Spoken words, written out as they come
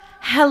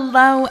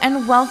Hello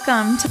and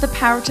welcome to the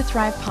Power to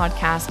Thrive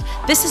podcast.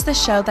 This is the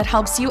show that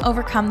helps you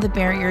overcome the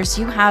barriers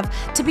you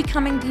have to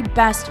becoming the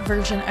best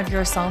version of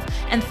yourself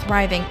and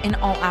thriving in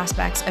all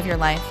aspects of your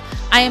life.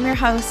 I am your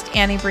host,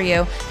 Annie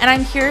Brieux, and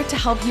I'm here to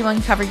help you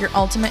uncover your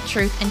ultimate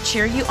truth and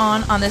cheer you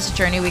on this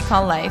journey we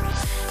call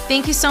life.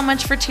 Thank you so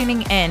much for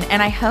tuning in,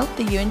 and I hope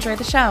that you enjoy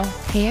the show.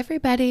 Hey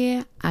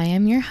everybody, I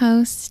am your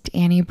host,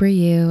 Annie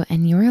Brieux,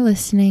 and you are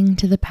listening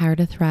to the Power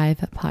to Thrive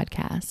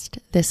podcast.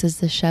 This is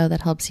the show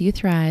that helps you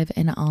thrive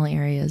in all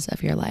areas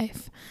of your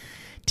life.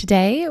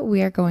 Today,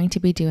 we are going to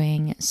be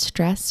doing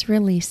stress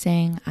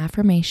releasing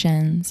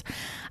affirmations.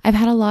 I've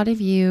had a lot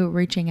of you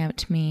reaching out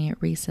to me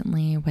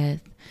recently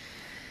with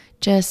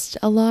just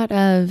a lot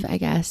of,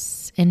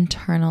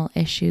 internal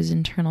issues,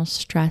 internal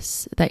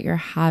stress that you're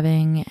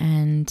having,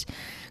 and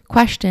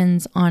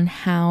questions on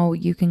how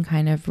you can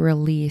kind of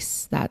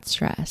release that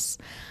stress.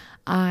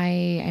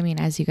 I mean,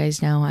 as you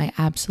guys know, I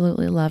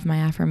absolutely love my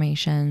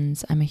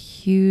affirmations. I'm a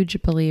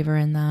huge believer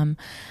in them.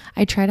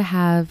 I try to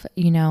have,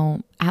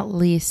 at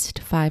least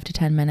 5 to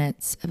 10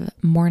 minutes of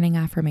morning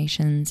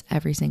affirmations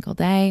every single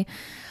day.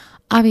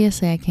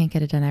 Obviously, I can't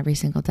get it done every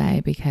single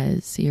day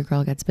because your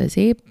girl gets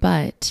busy,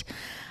 but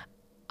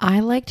I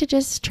like to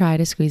just try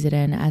to squeeze it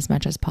in as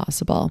much as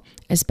possible,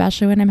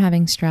 especially when I'm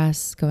having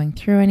stress going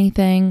through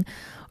anything,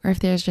 or if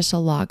there's just a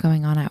lot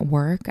going on at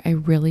work. I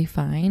really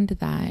find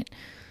that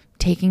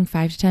taking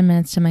 5 to 10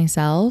 minutes to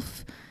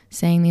myself,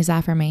 saying these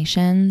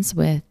affirmations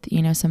with,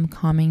 some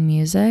calming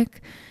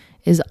music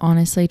is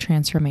honestly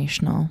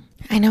transformational.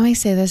 I know I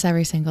say this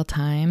every single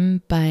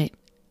time, but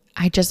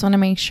I just want to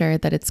make sure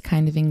that it's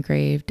kind of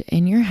engraved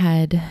in your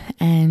head.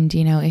 And,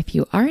 if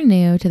you are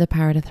new to the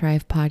Power to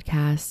Thrive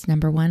podcast,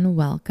 number one,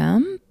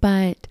 welcome.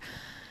 But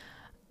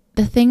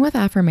the thing with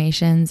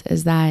affirmations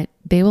is that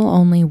they will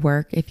only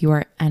work if you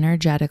are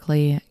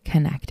energetically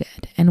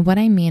connected. And what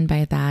I mean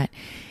by that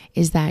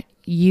is that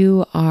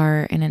you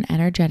are in an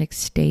energetic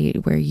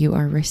state where you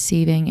are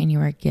receiving and you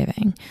are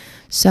giving.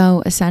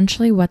 So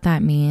essentially what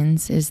that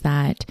means is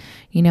that,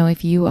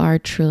 if you are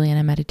truly in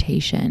a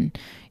meditation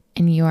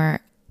and you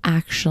are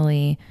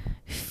actually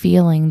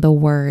feeling the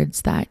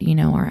words that,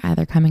 are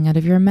either coming out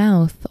of your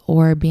mouth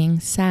or being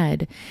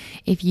said,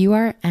 if you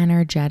are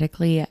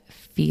energetically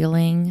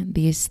feeling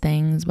these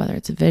things, whether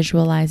it's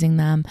visualizing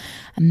them,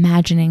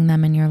 imagining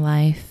them in your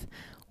life,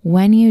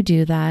 when you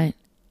do that,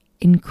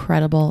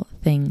 incredible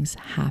things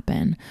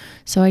happen.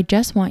 So I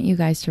just want you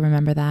guys to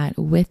remember that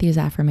with these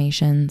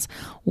affirmations.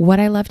 What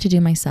I love to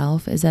do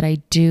myself is that I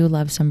do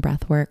love some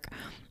breath work.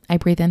 I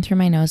breathe in through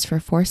my nose for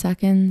 4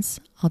 seconds.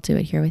 I'll do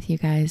it here with you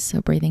guys.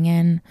 So breathing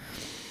in,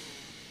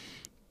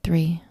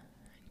 3,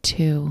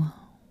 2,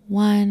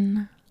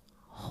 1,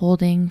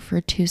 holding for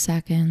 2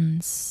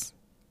 seconds,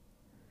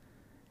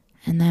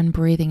 and then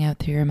breathing out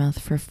through your mouth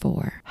for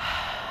 4.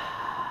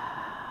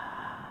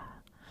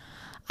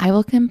 I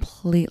will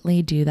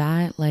completely do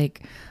that,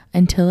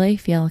 until I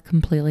feel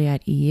completely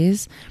at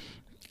ease.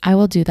 I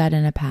will do that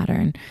in a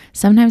pattern.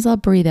 Sometimes I'll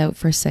breathe out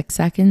for 6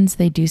 seconds.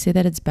 They do say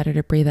that it's better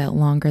to breathe out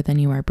longer than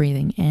you are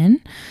breathing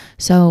in.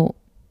 So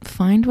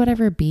find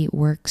whatever beat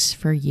works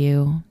for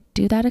you.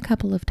 Do that a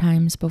couple of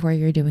times before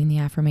you're doing the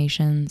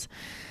affirmations.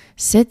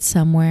 Sit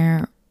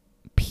somewhere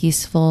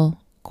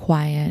peaceful,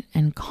 quiet,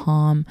 and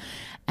calm.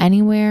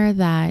 Anywhere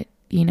that,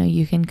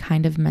 you can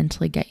kind of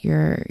mentally get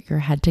your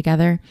head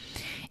together.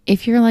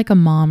 If you're like a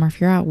mom or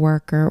if you're at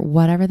work or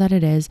whatever that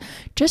it is,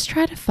 just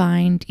try to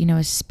find,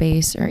 a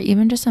space or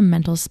even just a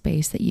mental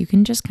space that you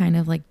can just kind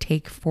of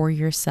take for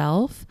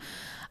yourself.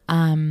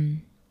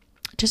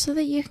 Just so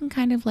that you can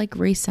kind of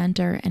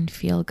recenter and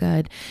feel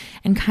good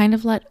and kind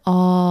of let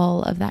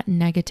all of that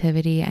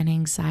negativity and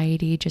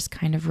anxiety just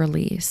kind of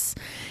release.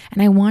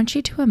 And I want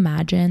you to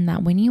imagine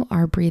that when you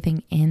are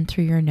breathing in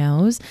through your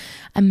nose,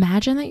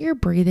 imagine that you're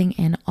breathing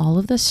in all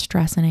of the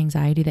stress and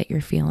anxiety that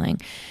you're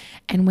feeling.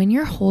 And when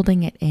you're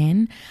holding it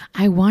in,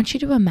 I want you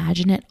to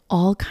imagine it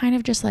all kind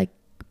of just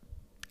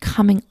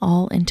coming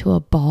all into a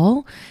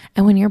ball.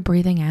 And when you're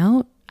breathing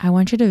out, I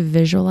want you to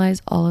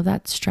visualize all of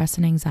that stress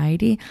and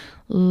anxiety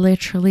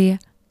literally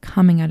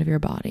coming out of your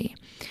body.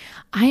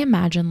 I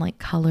imagine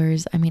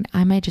colors. I mean,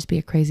 I might just be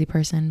a crazy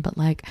person, but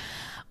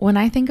when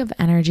I think of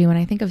energy, when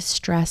I think of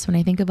stress, when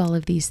I think of all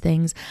of these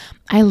things,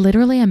 I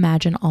literally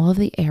imagine all of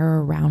the air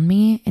around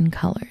me in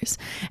colors.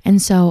 And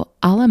so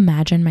I'll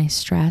imagine my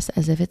stress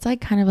as if it's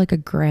kind of a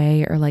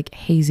gray or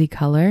hazy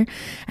color.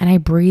 And I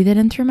breathe it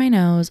in through my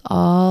nose,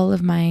 all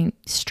of my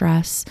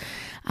stress.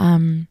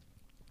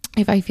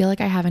 If I feel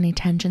like I have any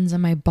tensions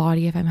in my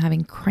body, if I'm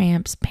having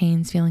cramps,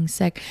 pains, feeling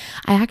sick,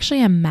 I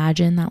actually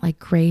imagine that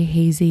gray,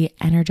 hazy,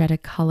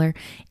 energetic color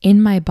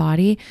in my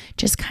body,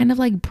 just kind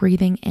of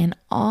breathing in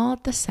all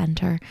at the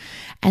center.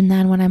 And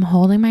then when I'm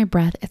holding my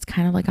breath, it's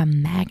kind of like a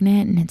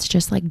magnet, and it's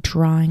just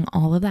drawing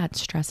all of that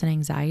stress and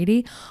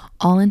anxiety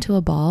all into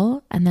a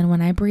ball. And then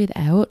when I breathe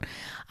out,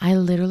 I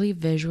literally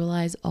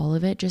visualize all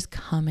of it just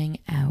coming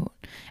out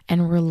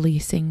and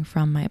releasing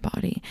from my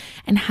body.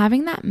 And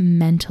having that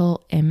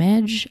mental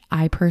image,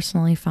 I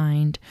personally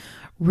find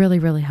really,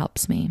 really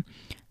helps me.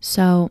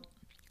 So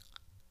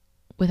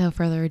without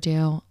further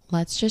ado,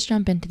 let's just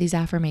jump into these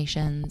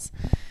affirmations.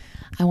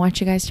 I want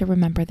you guys to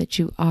remember that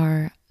you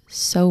are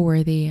so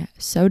worthy,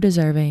 so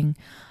deserving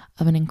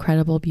of an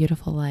incredible,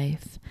 beautiful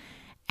life.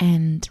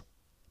 And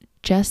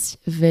just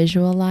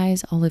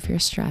visualize all of your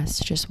stress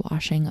just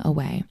washing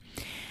away.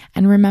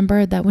 And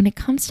remember that when it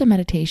comes to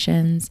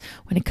meditations,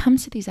 when it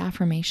comes to these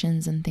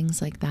affirmations and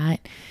things like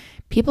that,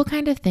 people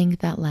kind of think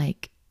that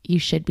like you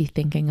should be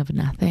thinking of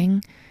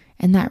nothing.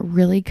 And that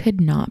really could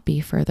not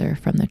be further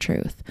from the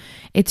truth.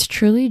 It's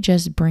truly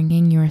just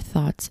bringing your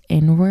thoughts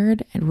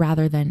inward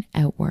rather than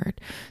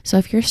outward. So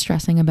if you're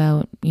stressing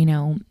about,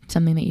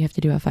 something that you have to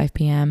do at 5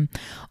 p.m.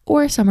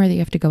 or somewhere that you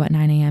have to go at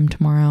 9 a.m.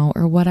 tomorrow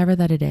or whatever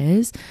that it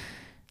is,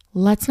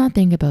 let's not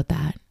think about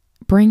that.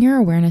 Bring your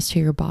awareness to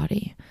your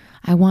body.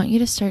 I want you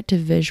to start to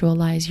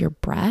visualize your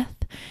breath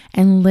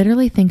and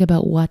literally think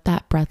about what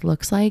that breath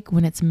looks like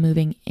when it's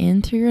moving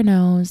in through your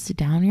nose,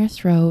 down your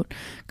throat,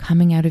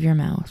 coming out of your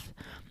mouth.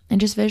 And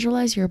just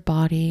visualize your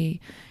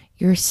body,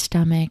 your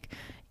stomach,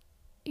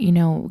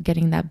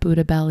 getting that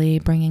Buddha belly,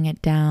 bringing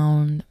it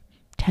down,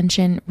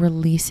 tension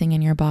releasing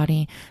in your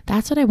body.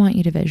 That's what I want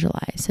you to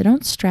visualize. So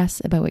don't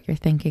stress about what you're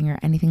thinking or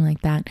anything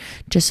like that.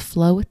 Just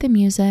flow with the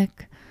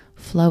music,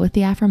 flow with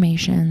the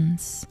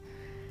affirmations,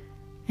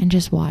 and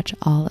just watch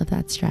all of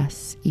that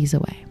stress ease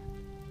away.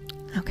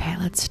 Okay,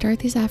 let's start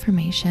these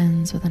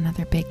affirmations with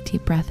another big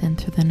deep breath in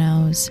through the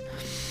nose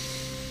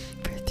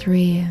for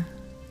 3,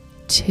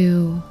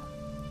 2,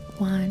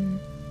 1.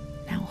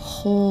 Now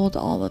hold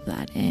all of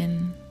that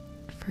in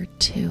for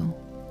 2,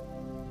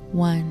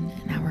 1.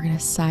 And now we're going to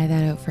sigh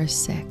that out for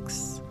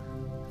 6,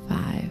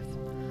 5,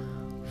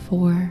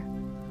 4,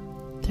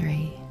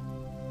 3,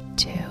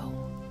 2,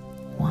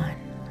 1.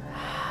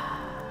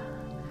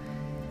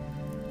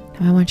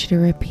 Now I want you to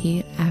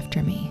repeat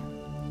after me.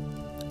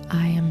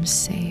 I am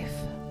safe.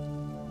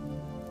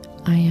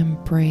 I am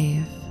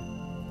brave.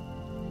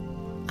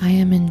 I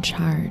am in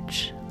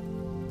charge.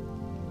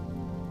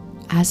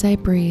 As I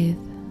breathe,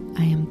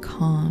 I am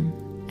calm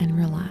and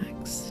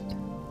relaxed.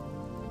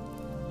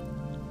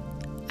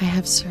 I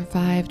have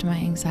survived my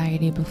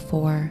anxiety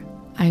before.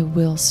 I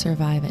will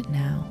survive it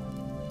now.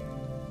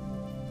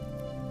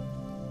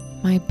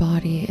 My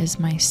body is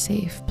my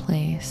safe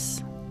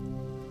place.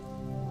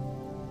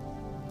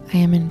 I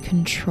am in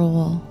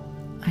control.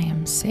 I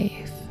am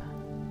safe.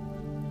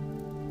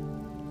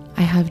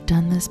 I have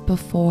done this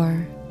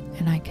before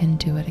and I can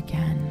do it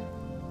again.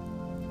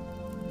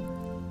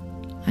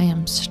 I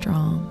am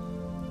strong.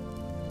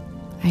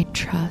 I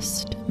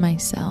trust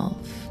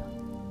myself.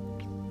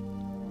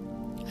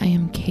 I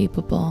am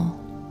capable.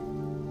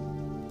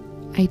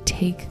 I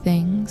take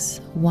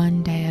things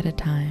one day at a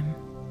time.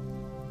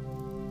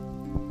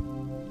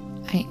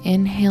 I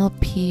inhale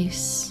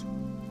peace.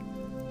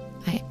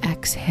 I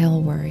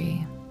exhale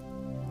worry.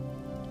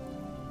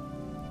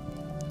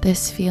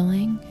 This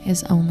feeling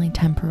is only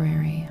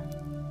temporary.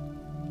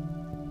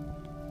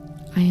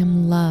 I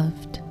am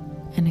loved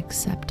and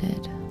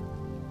accepted.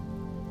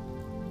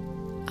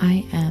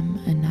 I am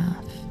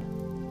enough.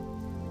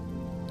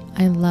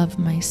 I love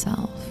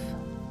myself.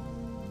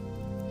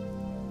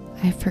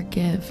 I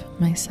forgive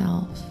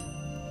myself.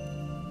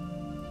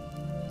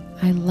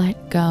 I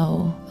let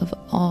go of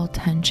all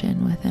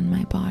tension within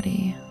my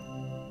body.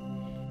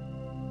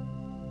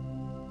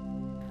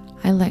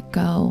 I let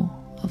go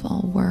of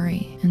all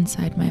worry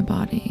inside my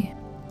body.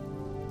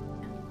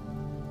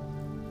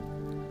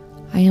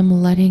 I am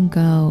letting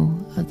go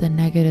of the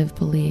negative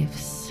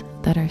beliefs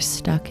that are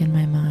stuck in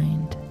my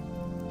mind.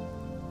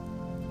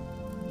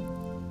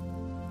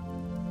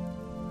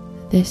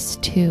 This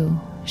too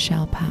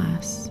shall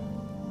pass.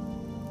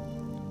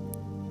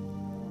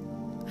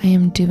 I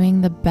am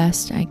doing the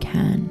best I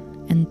can,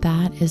 and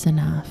that is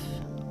enough.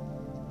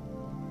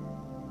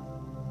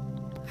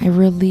 I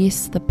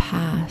release the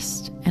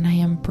past and I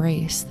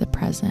embrace the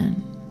present.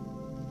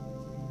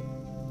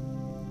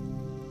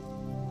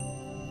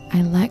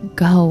 I let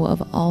go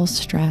of all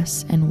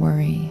stress and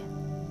worry.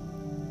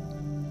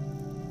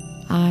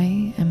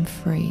 I am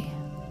free.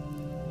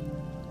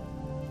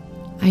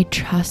 I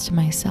trust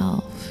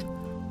myself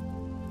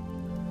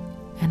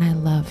and I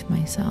love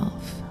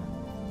myself.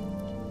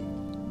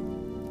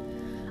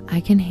 I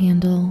can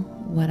handle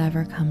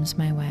whatever comes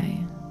my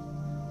way.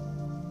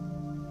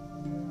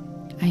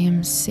 I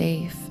am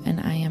safe and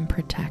I am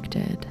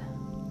protected.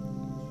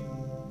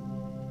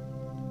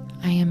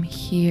 I am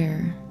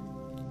here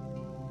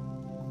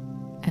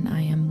and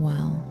I am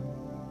well.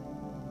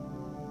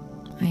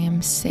 I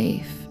am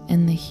safe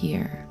in the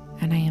here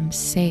and I am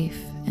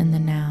safe in the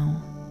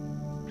now.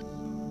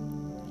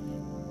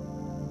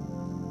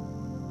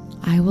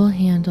 I will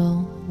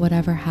handle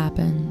whatever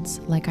happens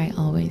like I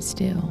always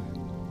do.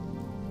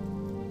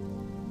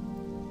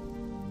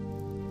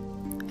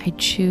 I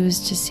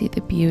choose to see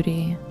the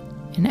beauty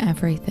in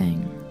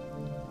everything.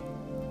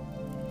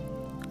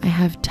 I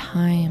have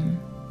time.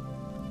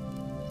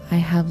 I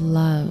have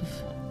love.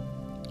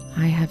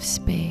 I have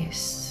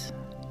space.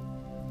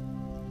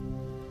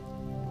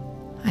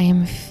 I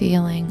am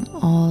feeling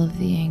all of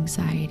the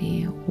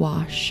anxiety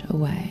wash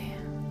away.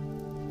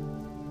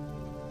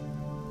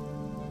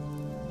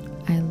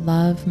 I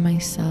love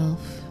myself.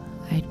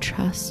 I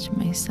trust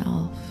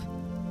myself.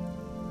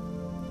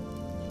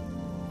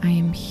 I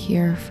am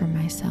here for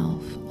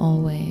myself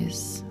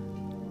always.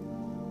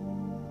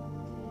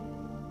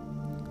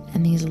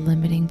 And these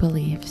limiting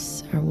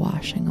beliefs are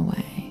washing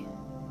away.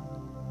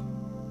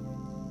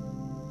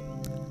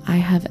 I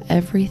have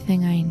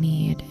everything I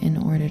need in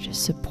order to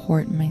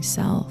support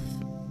myself.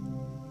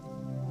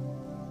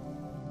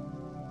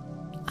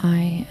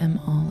 I am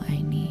all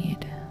I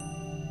need.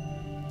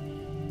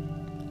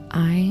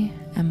 I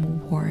am a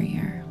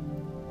warrior.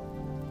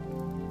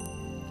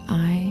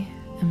 I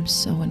am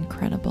so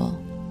incredible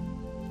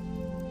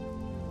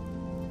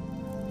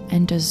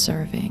and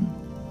deserving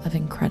of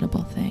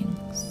incredible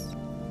things.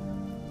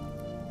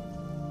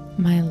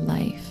 My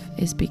life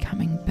is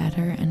becoming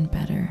better and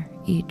better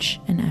each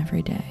and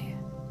every day.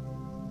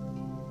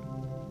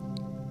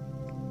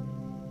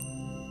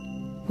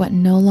 What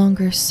no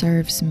longer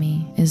serves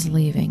me is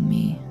leaving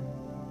me.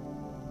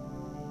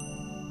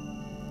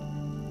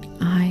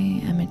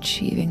 I am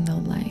achieving the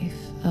life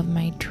of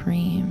my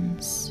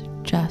dreams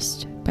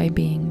just by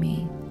being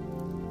me.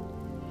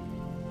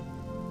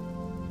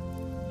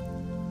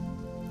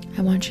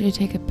 I want you to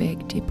take a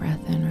big deep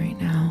breath in right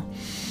now,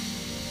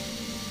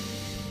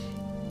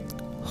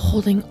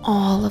 holding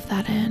all of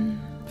that in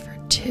for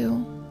 2,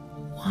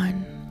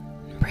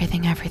 1,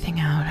 breathing everything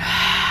out.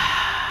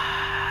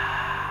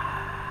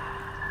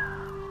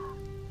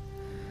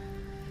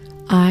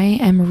 I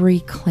am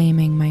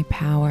reclaiming my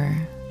power.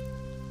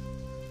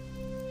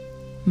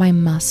 My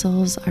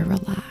muscles are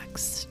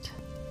relaxed.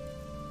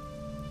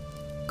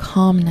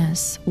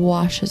 Calmness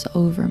washes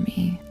over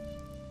me.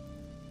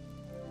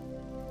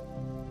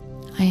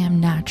 I am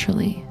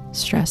naturally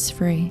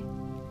stress-free.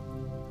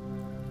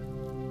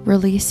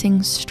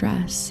 Releasing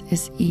stress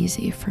is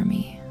easy for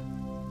me.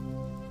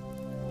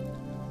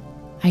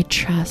 I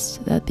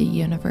trust that the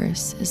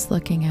universe is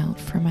looking out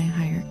for my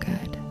higher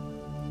good.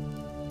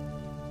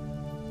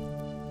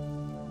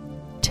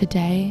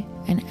 Today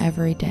and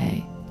every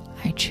day,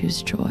 I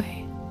choose joy.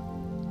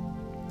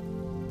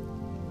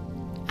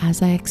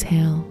 As I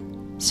exhale,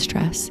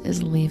 stress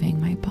is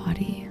leaving my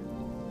body.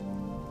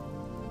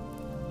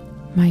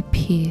 My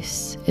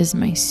peace is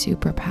my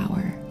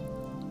superpower.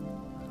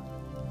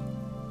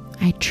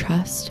 I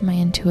trust my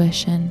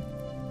intuition,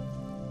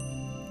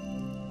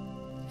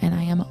 and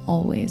I am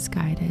always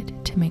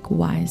guided to make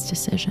wise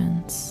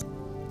decisions.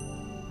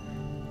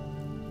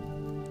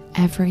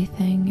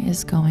 Everything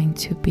is going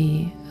to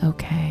be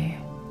okay.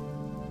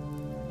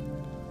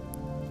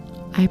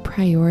 I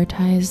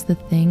prioritize the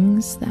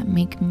things that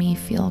make me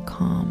feel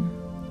calm.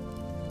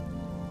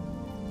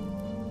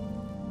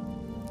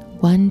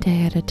 One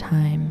day at a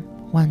time,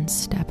 one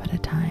step at a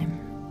time.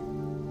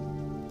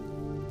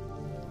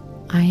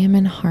 I am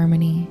in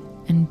harmony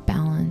and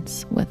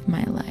balance with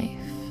my life.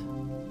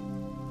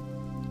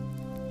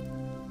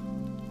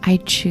 I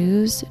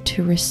choose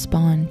to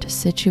respond to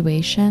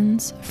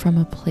situations from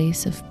a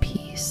place of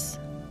peace.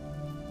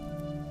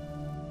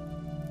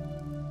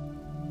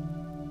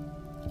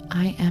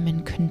 I am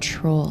in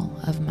control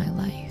of my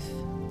life.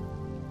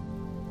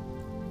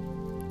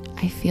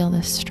 I feel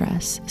the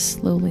stress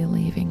slowly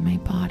leaving my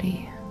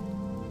body.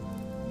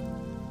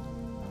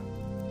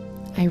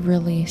 I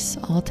release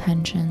all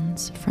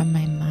tensions from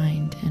my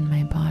mind and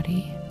my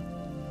body.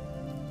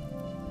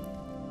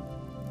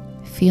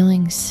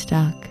 Feeling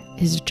stuck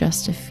is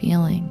just a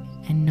feeling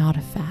and not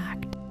a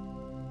fact.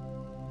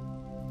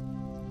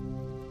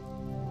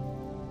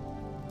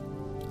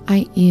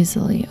 I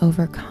easily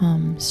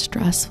overcome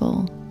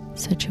stressful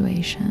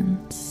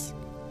situations.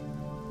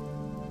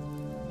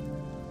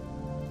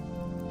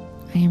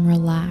 I am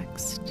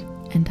relaxed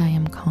and I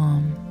am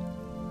calm.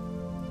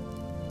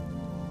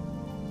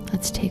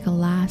 Let's take a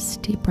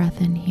last deep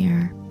breath in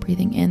here,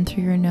 breathing in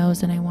through your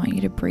nose, and I want you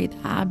to breathe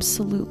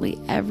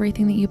absolutely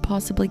everything that you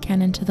possibly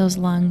can into those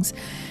lungs,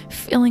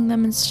 filling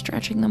them and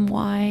stretching them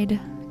wide,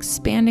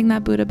 expanding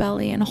that Buddha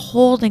belly and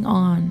holding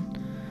on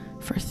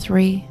for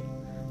 3,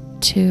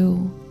 2,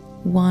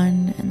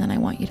 1, and then I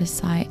want you to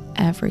sigh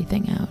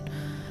everything out.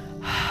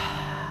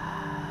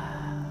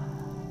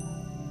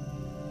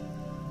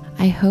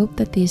 I hope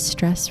that these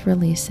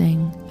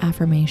stress-releasing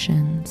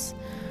affirmations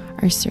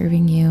are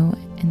serving you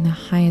in the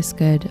highest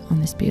good on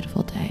this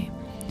beautiful day.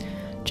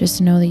 Just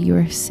know that you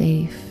are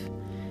safe,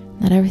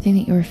 that everything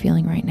that you are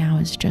feeling right now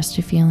is just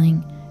a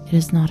feeling. It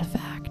is not a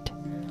fact.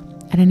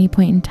 At any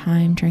point in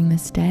time during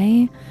this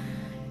day,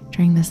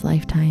 during this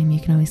lifetime, you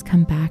can always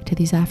come back to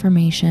these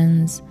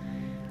affirmations,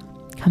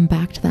 come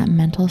back to that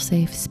mental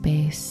safe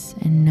space,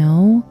 and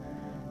know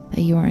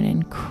that you are an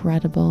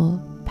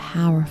incredible,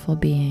 powerful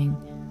being,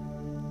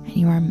 and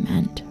you are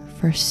meant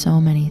for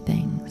so many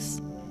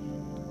things.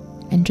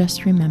 And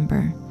just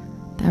remember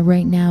that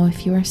right now,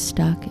 if you are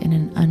stuck in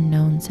an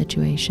unknown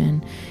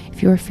situation,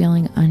 if you are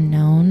feeling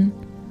unknown,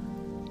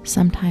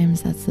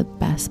 sometimes that's the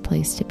best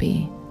place to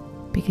be,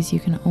 because you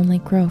can only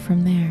grow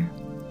from there.